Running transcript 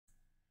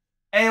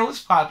Hey,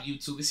 what's pop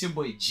YouTube? It's your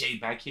boy Jay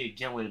back here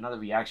again with another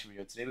reaction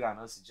video. Today we got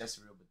another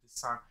suggested video, but this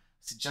time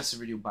suggested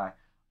video by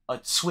a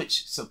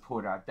Twitch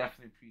supporter. I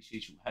definitely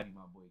appreciate you heavy,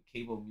 my boy.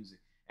 KAVO Music.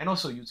 And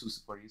also YouTube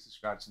supporter. He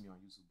subscribed to me on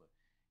YouTube, but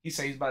he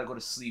said he's about to go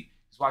to sleep.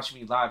 He's watching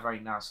me live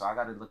right now, so I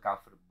gotta look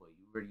out for the boy.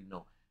 You already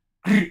know.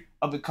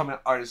 Up and coming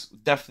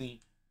artist,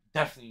 definitely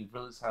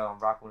real as hell. I'm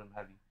rocking with him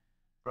heavy.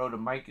 Bro, the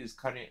mic is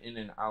cutting in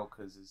and out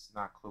because it's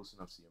not close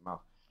enough to your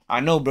mouth. I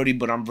know, Brody,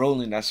 but I'm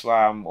rolling. That's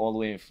why I'm all the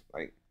way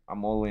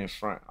I'm all the way in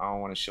front. I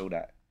don't want to show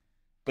that.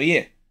 But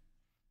yeah.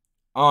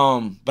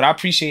 But I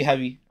appreciate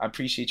Heavy. I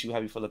appreciate you,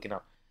 Heavy, for looking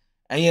out.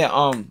 And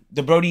yeah,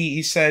 the Brody,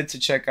 he said to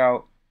check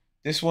out.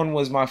 This one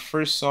was my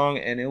first song,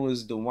 and it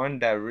was the one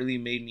that really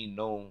made me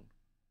known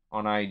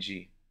on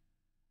IG.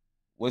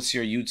 What's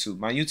your YouTube?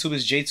 My YouTube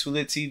is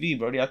JAY2LITTV,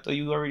 Brody. I thought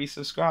you already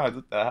subscribed.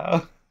 What the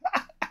hell?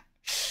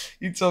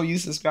 You told me you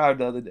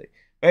subscribed the other day.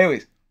 But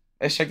anyways,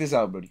 let's check this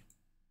out, Brody.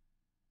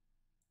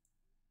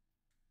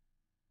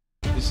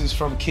 This is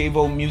from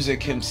KAVO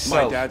Music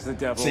himself. My dad's the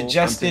devil.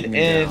 Suggested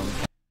and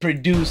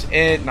produced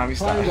and nah,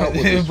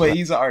 but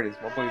he's an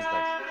artist. My boy's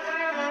nice.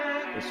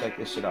 Let's check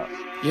this shit out.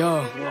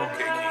 Yo.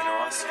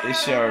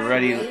 This shit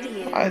already.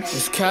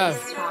 It's Cav.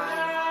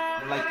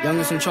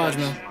 Youngest in charge,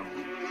 man.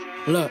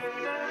 Look.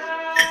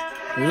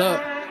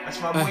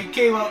 That's my boy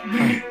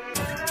KAVO.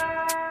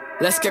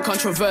 Let's get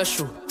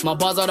controversial. My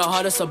bars are the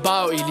hardest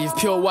about it. Leave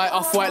pure white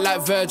off white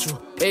like Virgil.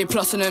 A+ in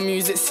the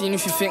music scene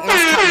if you think that's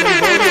happening,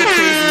 bro, you're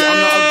crazy. I'm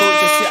not a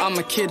goat, just yet I'm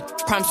a kid.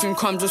 Prime soon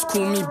come, just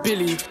call me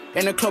Billy.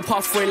 In the club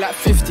halfway like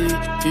 50.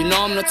 You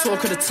know I'm the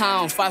talk of the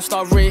town.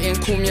 5-star rating,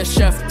 call me a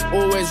chef.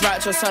 Always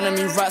righteous, sending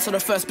me right, so the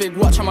first big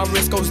watch on my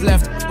wrist goes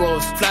left.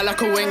 Bros, fly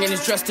like a wing and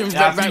he's dressed in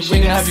red, right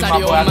wing and a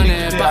Sadio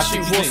Mane.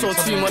 Backstreet Raw, so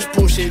too much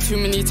bullshit. Too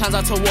many times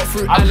I had to walk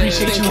through LA. I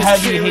appreciate you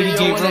Heavy, he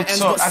gave real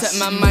talk. Set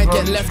man might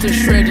get left and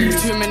shreddy.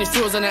 Too many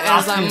feels on the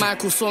ends like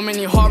Michael. So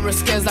many horror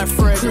scares like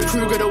Fred.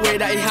 Kruger, the way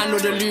that he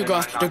handled the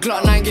Luger. The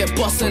Glock 9 get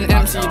bossed and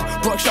emptied.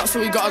 Rock shot, so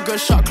we got a good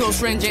shot.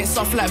 Close range ain't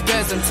soft like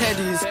bears and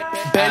teddies.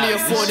 Barely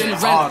affording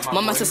rent.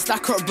 Mama said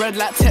stack up bread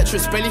like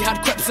Tetris. Barely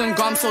had crepes and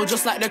gum, so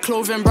just like the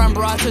clothing brand,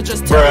 bro, I could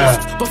just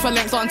terrorist. But for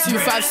length on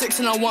 256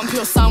 and I want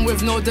pure sound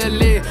with no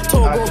delay.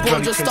 Tobo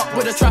bro, just stop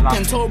with the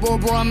trapping.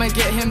 Tobo bro, I'ma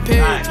get him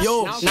paid.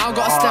 Yo, now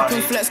gotta step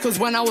and flex, cause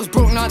when I was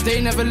broke, now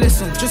they never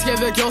listen. Just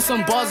gave a girl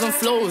some bars and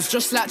flows.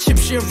 Just like Chip,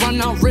 she run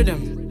out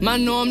rhythm.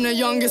 Man, know I'm the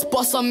youngest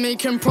boss, I'm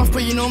making prof,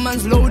 but you know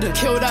man's loaded.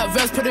 Kill that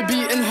verse, put a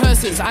beat in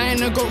hearses. I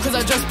ain't a goat cause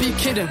I just be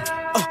kidding.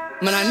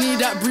 Man, I need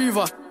that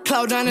breather.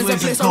 Cloud9 is a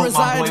place I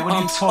reside.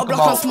 Up like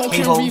I'm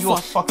smoking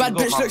reefer. Bad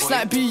bitch looks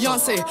like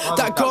Beyonce.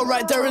 That girl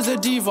right there is a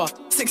diva.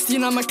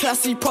 16, I'm a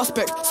classy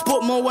prospect.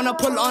 Sport more when I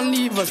pull on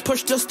levers.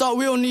 Push the start,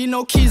 we don't need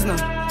no keys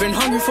now. Been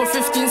hungry for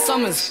 15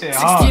 summers.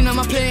 16, and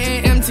my plate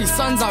ain't empty.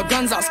 Suns out,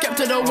 guns out.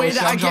 Skeptic the way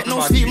that I get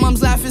no sleep.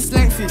 Mum's life is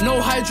lengthy.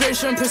 No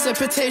hydration,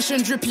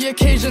 precipitation. Drippy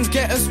occasions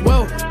get us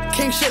well.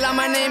 King shit like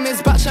my name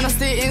is Batch and I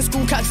stay in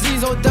school, catch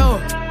Z's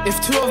Odell. If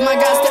two of my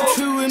guys step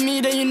true with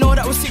me, then you know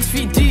that we're 6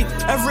 feet deep.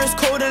 Everest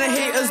cold and the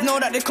haters know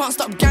that they can't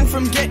stop gang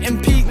from getting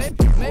peaked.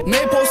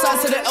 Maple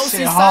sides to the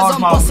LC sides,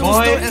 I'm bustin'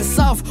 still in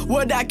South.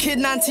 Word that kid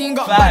 19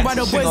 got backed by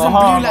the boys in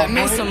blue like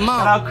Mason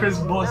Mount. Shout out Chris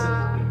Boston.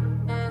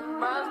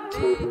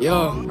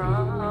 Yo.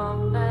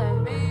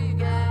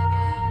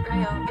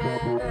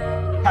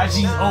 Catch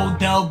these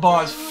Odell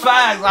bars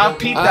facts. I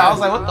peeped that. I was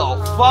like, what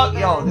the fuck?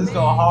 Yo, this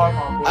go hard,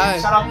 my boy.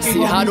 Shout out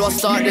See, how do I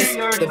start this?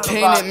 The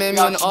pain it made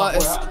me an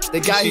artist. The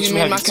guy who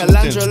made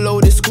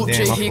Michelangelo, this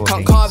sculpture, he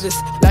can't carve this.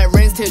 Like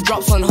rain's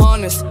teardrops on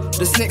harness.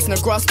 The snakes in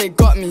the grass, they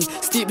got me.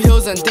 Steep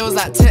hills and dills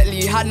like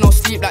Tetley. Had no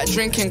sleep like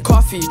drinking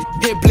coffee.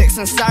 Hear blicks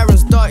and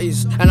sirens,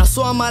 dirties. And I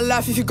saw in my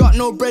life, if you got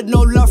no bread,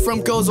 no love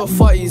from girls or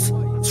fatties.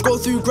 Scroll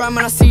through gram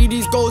and I see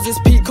these goals this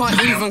peak can't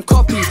even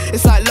copy.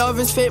 It's like love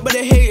is fake but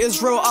the hate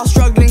is real. I'm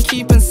struggling,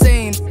 keep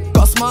insane.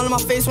 Got a smile on my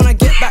face when I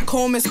get back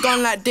home. It's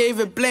gone like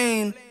David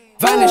Blaine.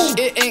 Vanish,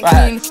 it ain't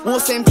clean. Wore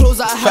same clothes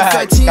that I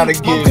had 13.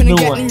 Mom couldn't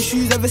get new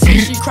shoes ever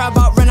since she cried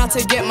about rent out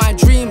to get my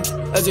dream.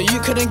 As a you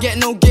couldn't get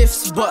no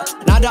gifts, but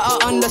now that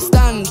I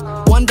understand,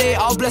 one day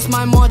I'll bless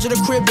my marge of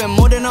the crib in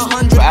more than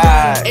 100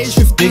 grand. Age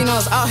 15 I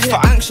was out here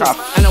anxious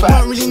and I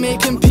wasn't really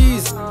making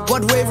peas.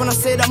 What wave when I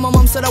say that my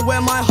mom said I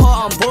wear my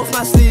heart on both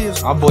my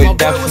sleeves. My boy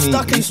was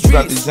stuck in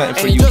streets and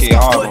he just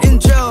got put in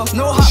jail.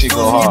 No hat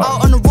fills me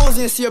out on the roads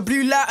and see a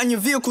blue light on your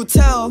vehicle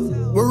tell.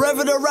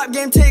 Wherever the rap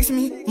game takes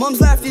me, mom's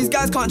life these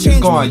guys can't change.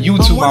 Go on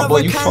YouTube, my boy,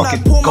 you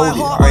fucking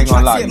goated. I ain't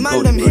gonna lie, you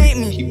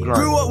goated.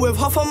 Grew up with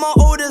half of my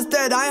oldest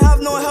dead, I ain't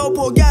have no help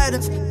or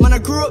guidance. Man, I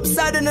grew up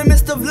sad in the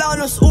midst of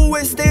loudness,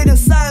 always stayed in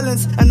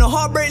silence. And the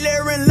heartbreak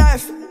later in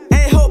life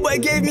ain't help but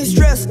it gave me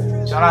stress.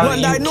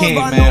 Wasn't diagnosed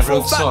but I know for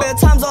a fact better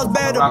times I was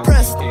bad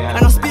depressed.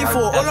 And I speak for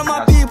all of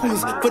my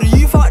peoples, for the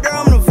youth out there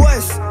I'm the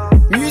voice.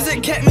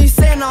 Music kept me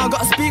sane, now I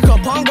gotta speak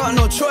up, I ain't got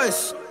no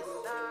choice.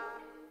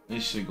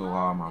 This shit go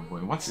hard, my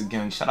boy. Once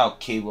again, shout out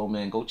KAVO,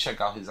 man. Go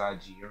check out his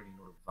IG. You already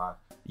know the vibe.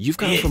 You've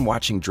gone from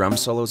watching drum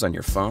solos on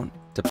your phone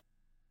to... If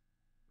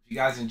you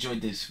guys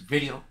enjoyed this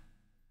video,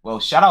 Well,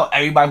 shout out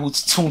everybody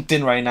who's tuned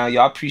in right now.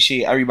 Y'all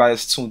appreciate everybody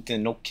that's tuned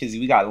in. No Kizzy.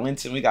 We got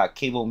Linton. We got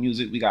KAVO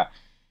Music. We got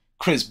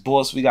Chris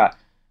Boss. We got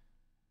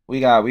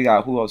who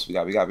else? We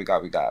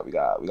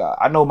got.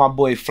 I know my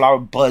boy Flower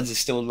Buds is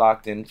still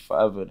locked in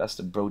forever. That's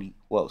the Brody.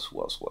 Who else?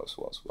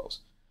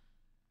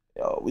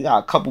 Yo, we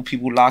got a couple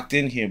people locked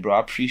in here, bro. I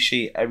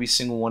appreciate every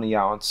single one of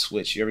y'all on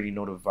Twitch. You already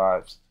know the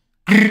vibes.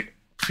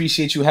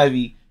 Appreciate you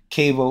heavy,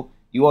 KAVO.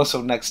 You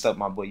also next up,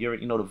 my boy. You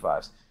already know the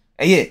vibes.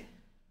 And yeah,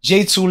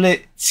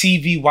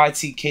 JAY2LITTV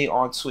YTK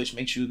on Twitch.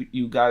 Make sure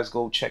you guys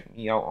go check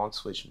me out on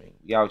Twitch, man.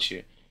 We out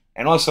here.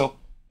 And also,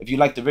 if you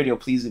like the video,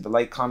 please leave a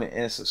like, comment,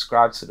 and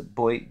subscribe to the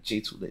boy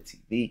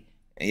JAY2LITTV.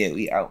 And yeah,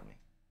 we out, man.